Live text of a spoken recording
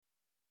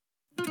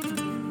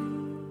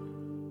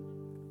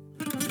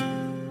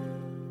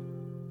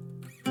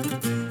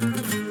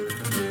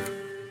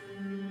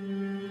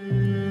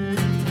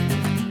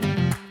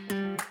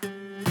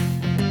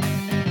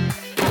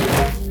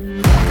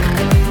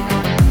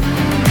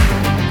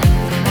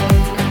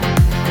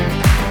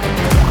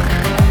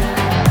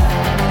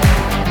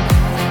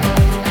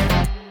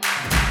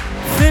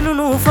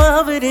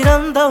Ufaaveri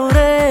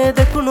randawre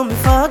dekunumi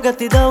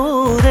faagati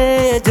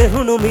dawre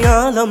jehunumi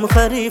alam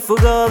kharifu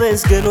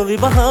gaves genuvi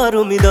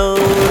baharumi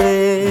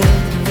dawre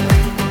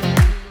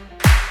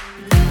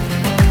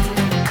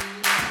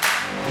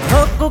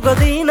hakku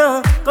gadina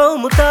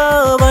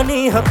qaumutawani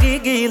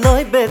hakigi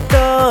loy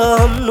betta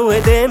hamnu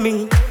edemi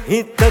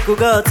hittaku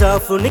ga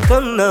tafuni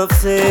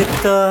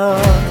kannafsetta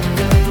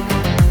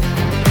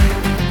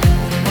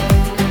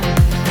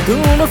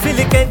Dono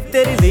filike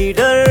teri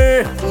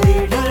leader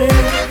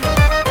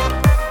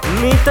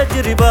मी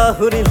तजुर्बा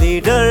हुरी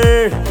leader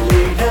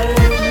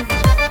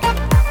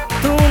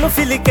Dono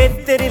filike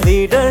teri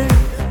leader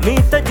मी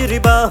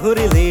तजुर्बा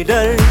हुरी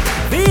leader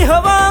भी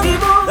हवा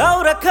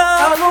दाव रखा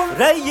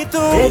रही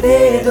तू दे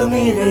दो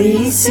मेरे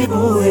इसी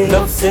बुए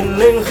नफ्स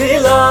में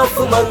खिलाफ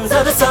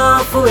मंजर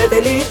साफ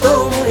एदनी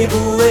तुम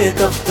इबुए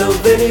तब तो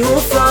बेरी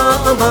उफा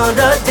अमान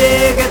राज्जे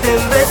के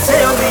दिन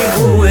वैसे अमी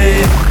बुए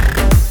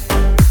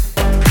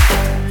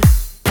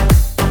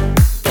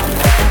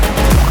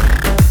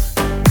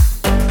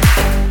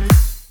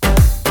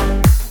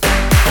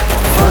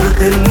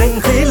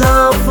من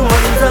خلاف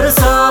منظر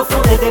صاف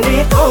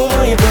ادنی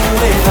قومی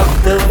بوئے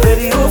وقت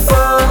بری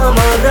وفا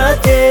امان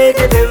راجے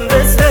کے دن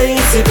بس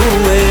رئیس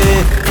بوئے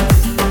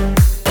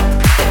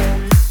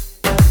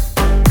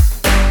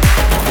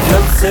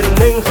نفس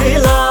من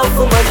خلاف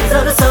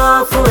منظر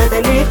صاف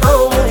ادنی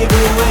قومی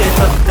بوئے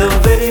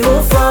وقت بری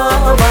وفا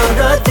امان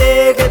راجے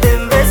کے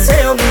دن بس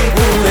امی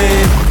بوئے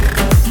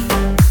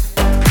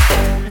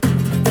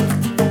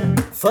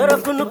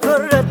فرق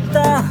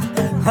نکرتا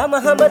हम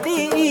दी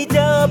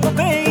ijab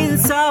be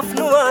insaf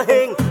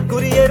nuahen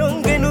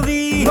kurierunge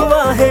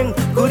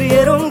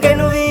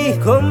nuvi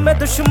komme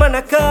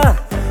dushmanaka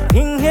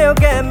hinhe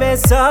oge me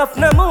saf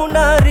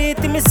namuna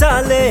rit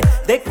misale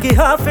dekhi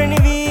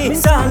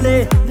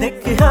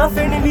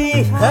hafenivi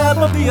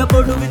hababi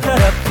abodu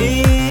vitarapti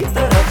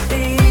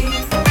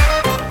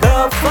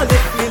kafale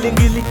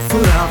Villingili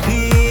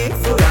Furavi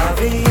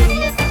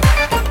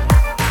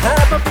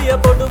hababi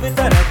abodu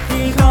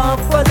vitarapti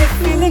kafale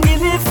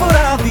Villingili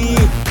Furavi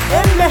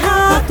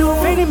Emmehatu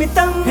veni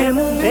mitam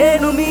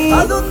enumi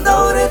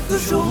adundawre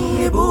tushum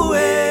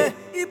ibue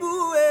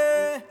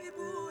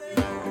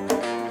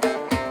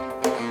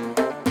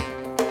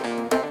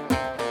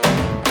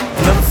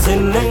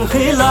Nafsin min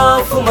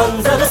khilaf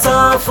manzar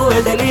saaf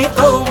edeni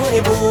qawmu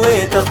ibue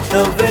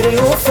Tabtaveri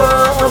ufa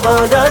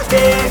amaan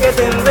raajje ke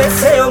din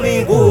vese ami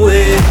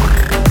bue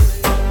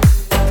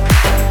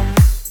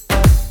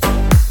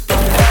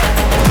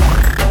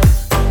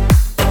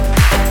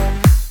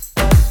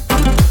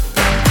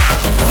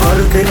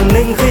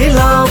من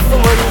خلاف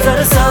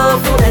منظر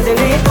صاف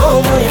ادنی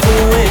قوم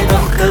يبوي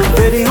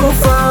تبتبري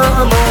وفا